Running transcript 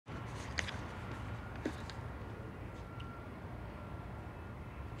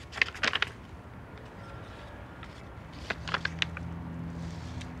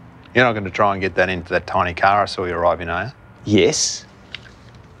You're not going to try and get that into that tiny car I saw you arrive in, are you? Yes.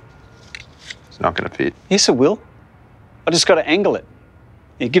 It's not going to fit. Yes, it will. I just got to angle it.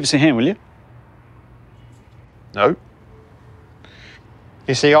 Yeah, give us a hand, will you? No.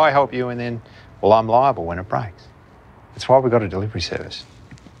 You see, I help you and then, well, I'm liable when it breaks. That's why we've got a delivery service.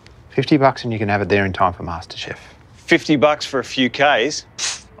 $50 and you can have it there in time for MasterChef. $50 for a few Ks?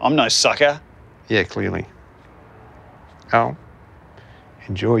 Pfft, I'm no sucker. Yeah, clearly. Oh,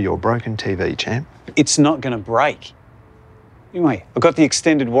 enjoy your broken TV, champ. It's not going to break. Anyway, I've got the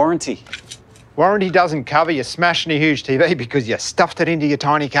extended warranty. Warranty doesn't cover your smashing a huge TV because you stuffed it into your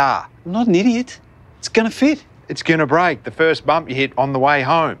tiny car. I'm not an idiot. It's going to fit. It's going to break the first bump you hit on the way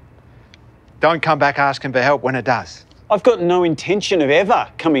home. Don't come back asking for help when it does. I've got no intention of ever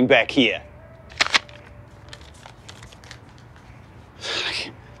coming back here.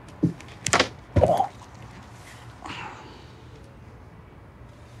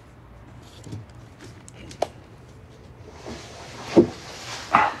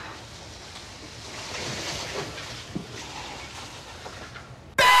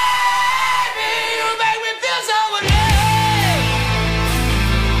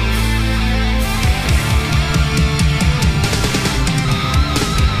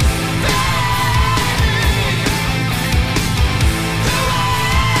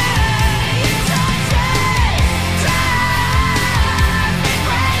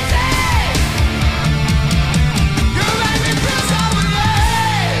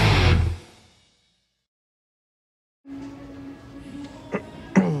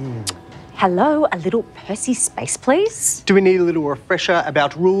 Hello, a little Percy space, please. Do we need a little refresher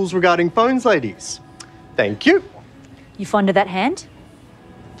about rules regarding phones, ladies? Thank you. You fond of that hand?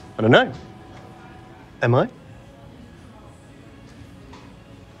 I don't know. Am I?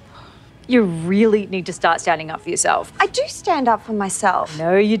 You really need to start standing up for yourself. I do stand up for myself.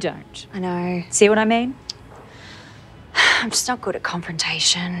 No, you don't. I know. See what I mean? I'm just not good at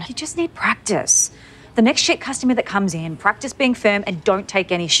confrontation. You just need practice. The next shit customer that comes in, practice being firm and don't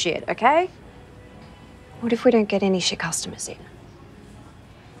take any shit, okay? What if we don't get any shit customers in?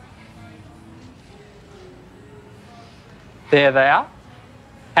 There they are.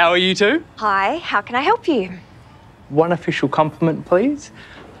 How are you two? Hi, how can I help you? One official compliment, please.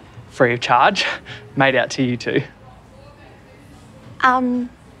 Free of charge. Made out to you two.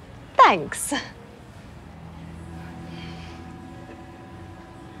 Thanks.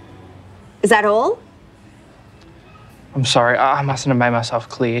 Is that all? I'm sorry, I mustn't have made myself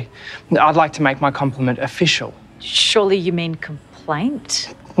clear. I'd like to make my compliment official. Surely you mean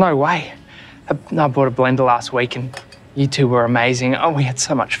complaint? No way. I bought a blender last week and you two were amazing. Oh, we had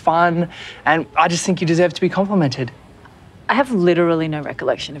so much fun. And I just think you deserve to be complimented. I have literally no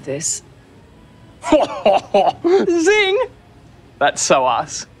recollection of this. Zing! That's so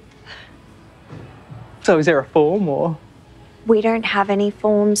us. So is there a form or? We don't have any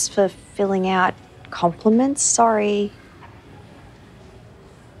forms for filling out compliments, sorry.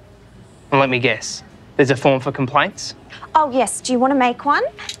 Well, let me guess. There's a form for complaints? Oh, yes. Do you want to make one?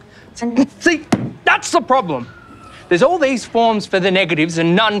 See, that's the problem. There's all these forms for the negatives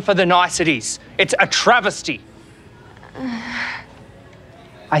and none for the niceties. It's a travesty.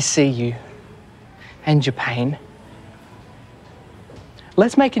 I see you and your pain.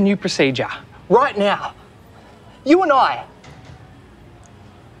 Let's make a new procedure right now. You and I.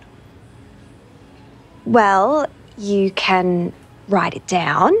 Well, you can write it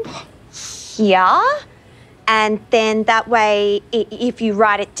down here, and then that way, if you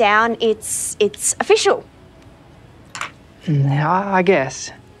write it down, it's official. Yeah, I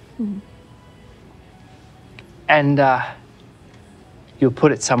guess. And you'll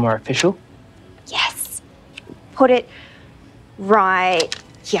put it somewhere official? Yes. Put it right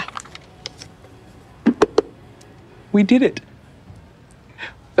here. We did it.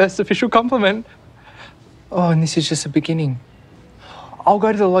 First official compliment. Oh, and this is just the beginning. I'll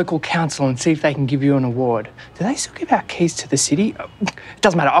go to the local council and see if they can give you an award. Do they still give out keys to the city?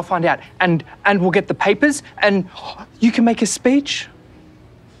 Doesn't matter, I'll find out. And we'll get the papers and you can make a speech.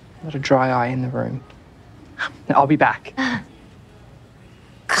 Not a dry eye in the room. I'll be back.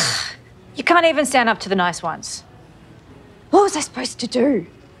 You can't even stand up to the nice ones. What was I supposed to do?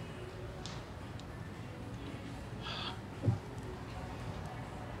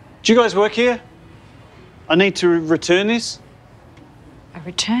 Do you guys work here? I need to return this. A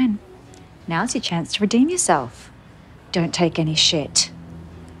return. Now's your chance to redeem yourself. Don't take any shit.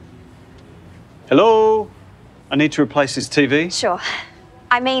 Hello? I need to replace this TV. Sure.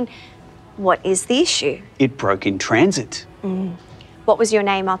 I mean, what is the issue? It broke in transit. What was your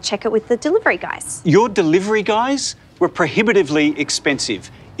name? I'll check it with the delivery guys. Your delivery guys were prohibitively expensive.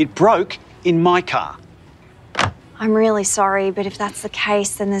 It broke in my car. I'm really sorry, but if that's the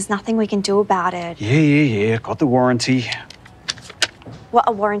case, then there's nothing we can do about it. Yeah. Got the warranty. Well,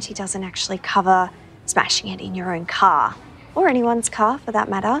 a warranty doesn't actually cover smashing it in your own car, or anyone's car for that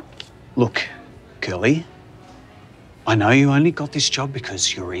matter. Look, girlie, I know you only got this job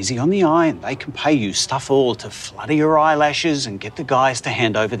because you're easy on the eye and they can pay you stuff all to flutter your eyelashes and get the guys to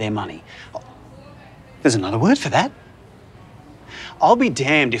hand over their money. There's another word for that. I'll be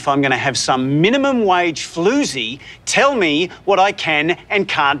damned if I'm going to have some minimum wage floozy tell me what I can and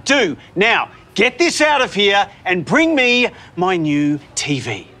can't do. Now, get this out of here and bring me my new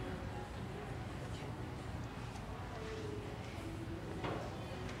TV.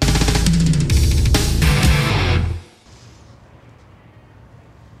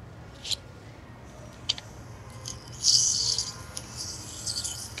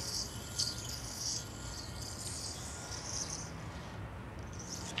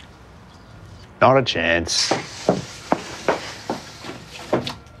 Not a chance.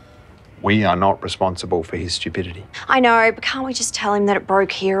 We are not responsible for his stupidity. I know, but can't we just tell him that it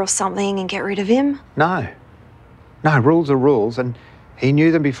broke here or something and get rid of him? No. No, rules are rules, and he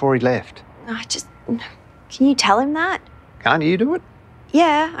knew them before he left. Can you tell him that? Can't you do it?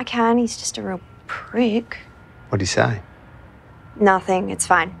 Yeah, I can. He's just a real prick. What'd he say? Nothing, it's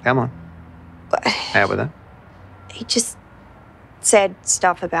fine. Come on. How about that? He just said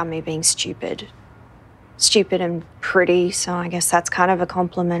stuff about me being stupid. Stupid and pretty, so I guess that's kind of a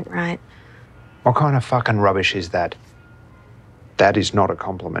compliment, right? What kind of fucking rubbish is that? That is not a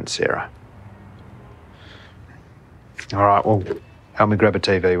compliment, Sarah. All right, well, help me grab a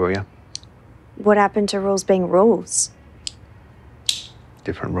TV, will you? What happened to rules being rules?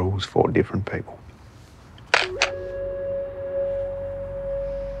 Different rules for different people.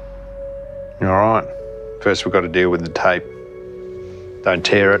 All right. First, we've got to deal with the tape. Don't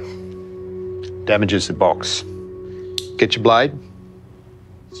tear it. Damages the box. Get your blade.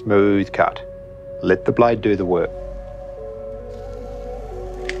 Smooth cut. Let the blade do the work.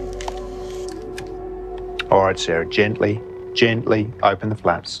 All right, Sarah, gently open the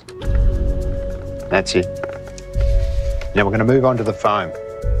flaps. That's it. Now we're going to move on to the foam.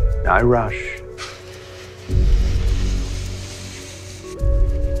 No rush.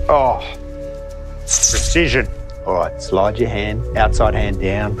 Oh, precision. All right, slide your hand, outside hand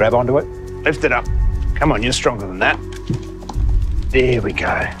down, grab onto it, lift it up. Come on, you're stronger than that. There we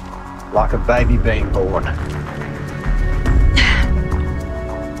go. Like a baby being born.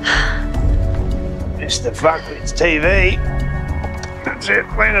 Mr. Fuckwit's TV. That's it,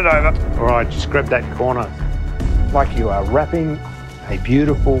 lean it over. All right, just grab that corner like you are wrapping a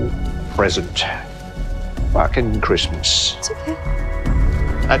beautiful present. Fucking Christmas. It's okay.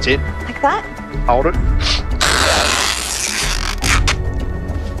 That's it. Like that? Hold it.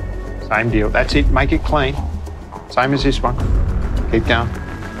 Same deal. That's it. Make it clean. Same as this one. Keep going.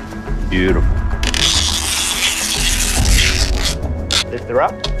 Beautiful. Lift her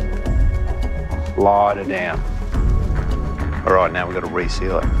up. Slide her down. All right, now we've got to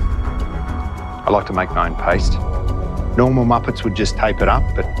reseal it. I like to make my own paste. Normal Muppets would just tape it up,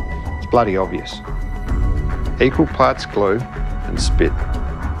 but it's bloody obvious. Equal parts glue and spit.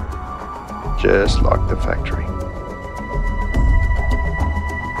 Just like the factory.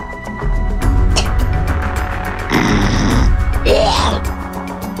 Yeah,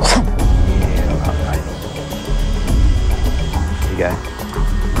 all right, mate. There you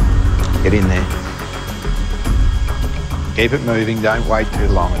go. Get in there. Keep it moving, don't wait too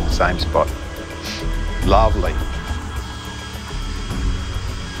long in the same spot. Lovely.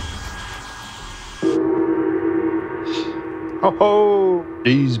 Oh,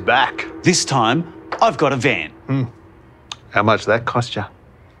 he's back. This time, I've got a van. How much that cost you?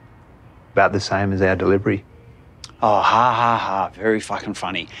 About the same as our delivery. Oh, ha. Very fucking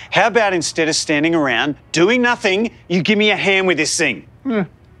funny. How about instead of standing around doing nothing, you give me a hand with this thing?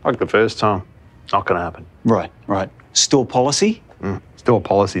 Like the first time. Not going to happen. Right. Store policy? Store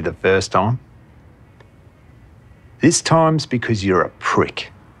policy the first time. This time's because you're a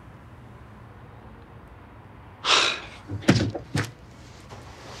prick.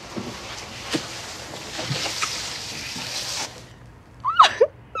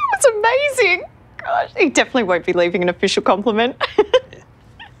 That's amazing. Gosh, he definitely won't be leaving an official compliment.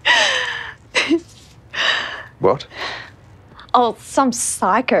 What? Oh, some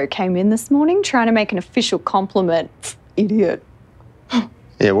psycho came in this morning trying to make an official compliment. Idiot.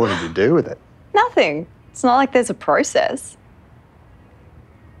 Yeah, what did you do with it? Nothing. It's not like there's a process.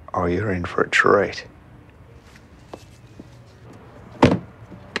 Oh, you're in for a treat.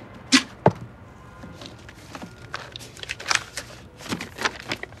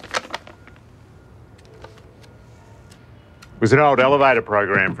 was an old elevator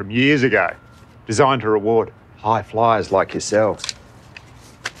program from years ago, designed to reward high flyers like yourselves.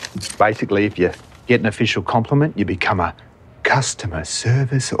 Basically, if you get an official compliment, you become a customer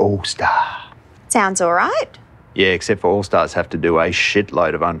service all-star. Sounds all right. Yeah, except for all-stars have to do a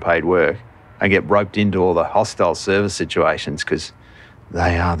shitload of unpaid work and get roped into all the hostile service situations because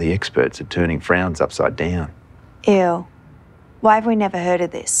they are the experts at turning frowns upside down. Ew. Why have we never heard of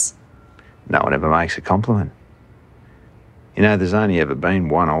this? No one ever makes a compliment. You know, there's only ever been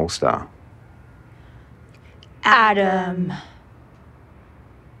one all-star. Adam.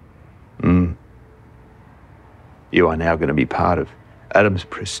 You are now going to be part of Adam's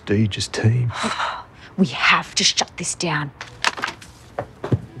prestigious team. We have to shut this down.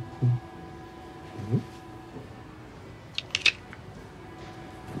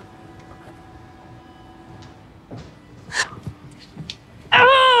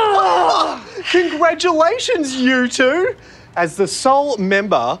 Congratulations, you two! As the sole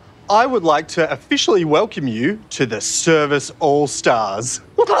member, I would like to officially welcome you to the Service All-Stars.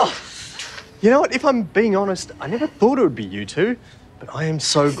 You know what, if I'm being honest, I never thought it would be you two, but I am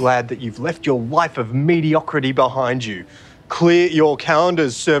so glad that you've left your life of mediocrity behind you. Clear your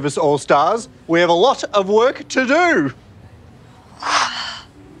calendars, Service All-Stars. We have a lot of work to do.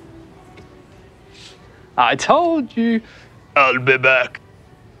 I told you. I'll be back.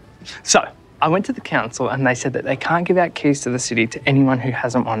 So, I went to the council and they said that they can't give out keys to the city to anyone who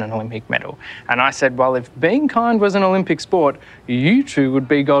hasn't won an Olympic medal. And I said, well, if being kind was an Olympic sport, you two would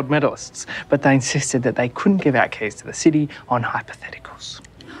be gold medalists. But they insisted that they couldn't give out keys to the city on hypotheticals.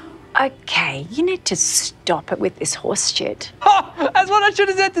 Okay, you need to stop it with this horse shit. Oh, that's what I should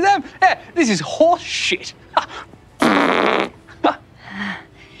have said to them. Yeah, this is horse shit.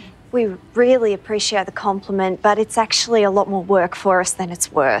 We really appreciate the compliment, but it's actually a lot more work for us than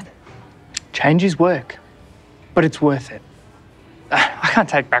it's worth. Change is work, but it's worth it. I can't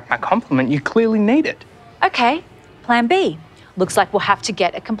take back my compliment. You clearly need it. Okay, plan B. Looks like we'll have to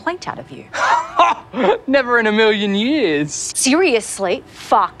get a complaint out of you. Never in a million years. Seriously,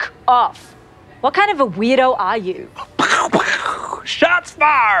 fuck off. What kind of a weirdo are you? Shots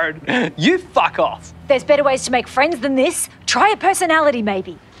fired. You fuck off. There's better ways to make friends than this. Try a personality,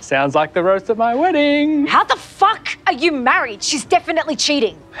 maybe. Sounds like the roast at my wedding. How the fuck are you married? She's definitely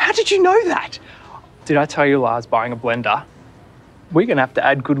cheating. How did you know that? Did I tell you Lara's buying a blender? We're going to have to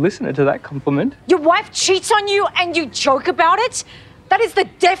add good listener to that compliment. Your wife cheats on you and you joke about it? That is the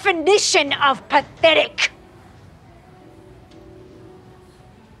definition of pathetic.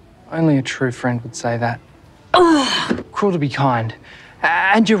 Only a true friend would say that. Cruel to be kind.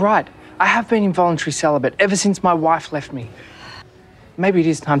 And you're right. I have been involuntary celibate ever since my wife left me. Maybe it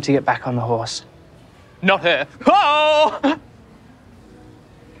is time to get back on the horse. Not her. Oh!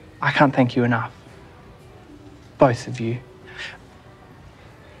 I can't thank you enough. Both of you.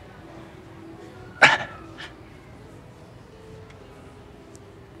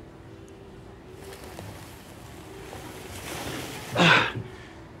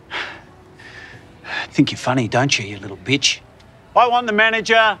 Think you're funny, don't you, you little bitch? I want the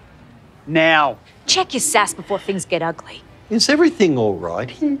manager now. Check your sass before things get ugly. Is everything all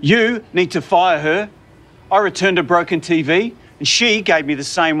right? You need to fire her. I returned a broken TV and she gave me the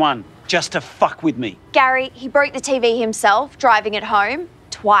same one just to fuck with me. Gary, he broke the TV himself, driving it home,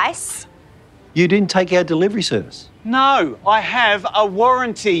 twice. You didn't take our delivery service. No, I have a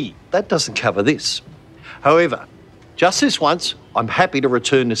warranty. That doesn't cover this. However, just this once, I'm happy to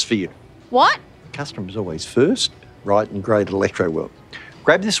return this for you. What? Customer's always first, right in great electro world.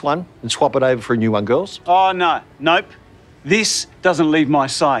 Grab this one and swap it over for a new one, girls. Oh, no. Nope. This doesn't leave my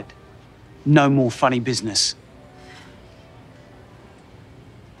sight. No more funny business.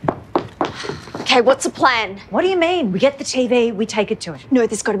 Okay, what's the plan? What do you mean? We get the TV, we take it to him. No,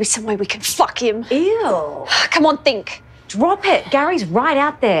 there's got to be some way we can fuck him. Ew. Come on, think. Drop it. Gary's right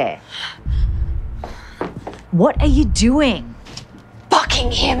out there. What are you doing?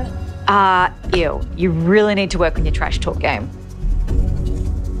 Fucking him. Ew. You really need to work on your trash talk game.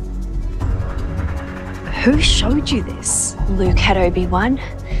 Who showed you this? Luke had Obi-Wan.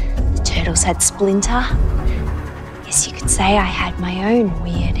 The turtles had Splinter. Guess you could say I had my own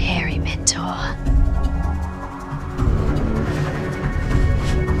weird, hairy mentor.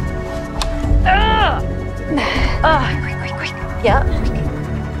 Quick. Yeah.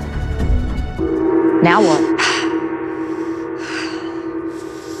 Now what?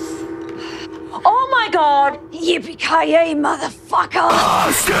 Oh my God! Yippee-ki-yay, motherfucker!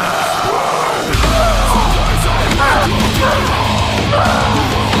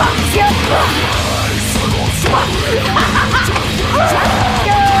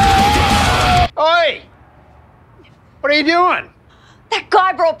 Oi! What What are you doing? That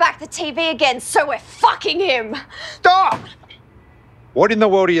guy brought back the TV again, so we're fucking him. Stop! What in the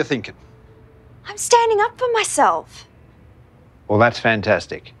world are you thinking? I'm standing up for myself. Well, that's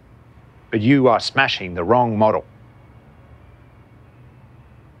fantastic. But you are smashing the wrong model.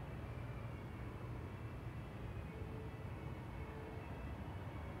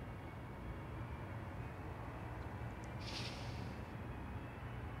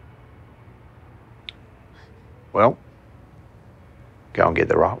 Well, go and get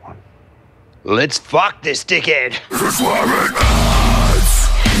the right one. Let's fuck this dickhead.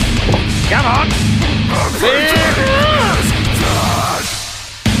 Come on.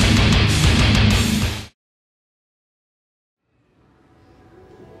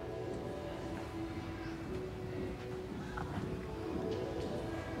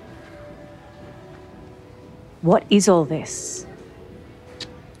 What is all this?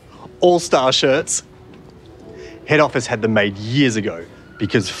 All-star shirts. Head office had them made years ago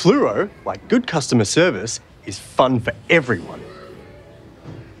because fluoro, like good customer service, is fun for everyone.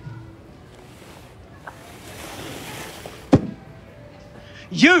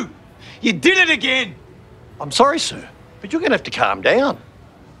 You did it again. I'm sorry, sir, but you're going to have to calm down.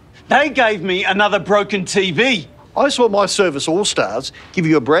 They gave me another broken TV. I saw my Service All-Stars give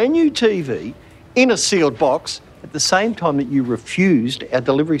you a brand new TV in a sealed box at the same time that you refused our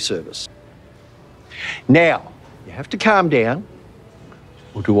delivery service. Now, you have to calm down,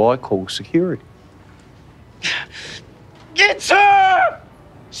 or do I call security? It's her!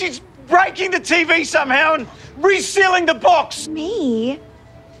 She's breaking the TV somehow and resealing the box. Me?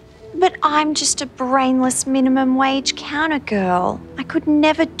 But I'm just a brainless minimum wage counter girl. I could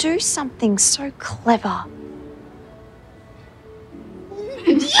never do something so clever.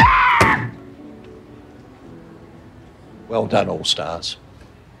 Well done, All-Stars.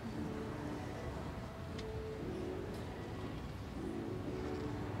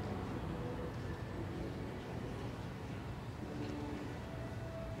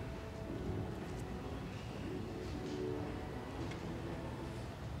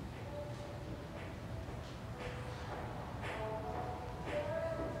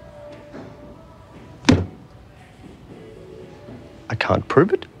 I can't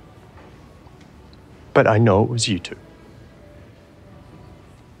prove it, but I know it was you two.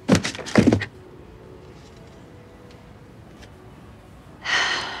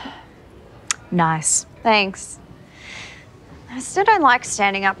 Nice. Thanks. I still don't like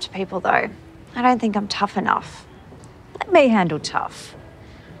standing up to people, though. I don't think I'm tough enough. Let me handle tough.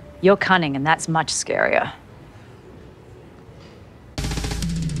 You're cunning, and that's much scarier.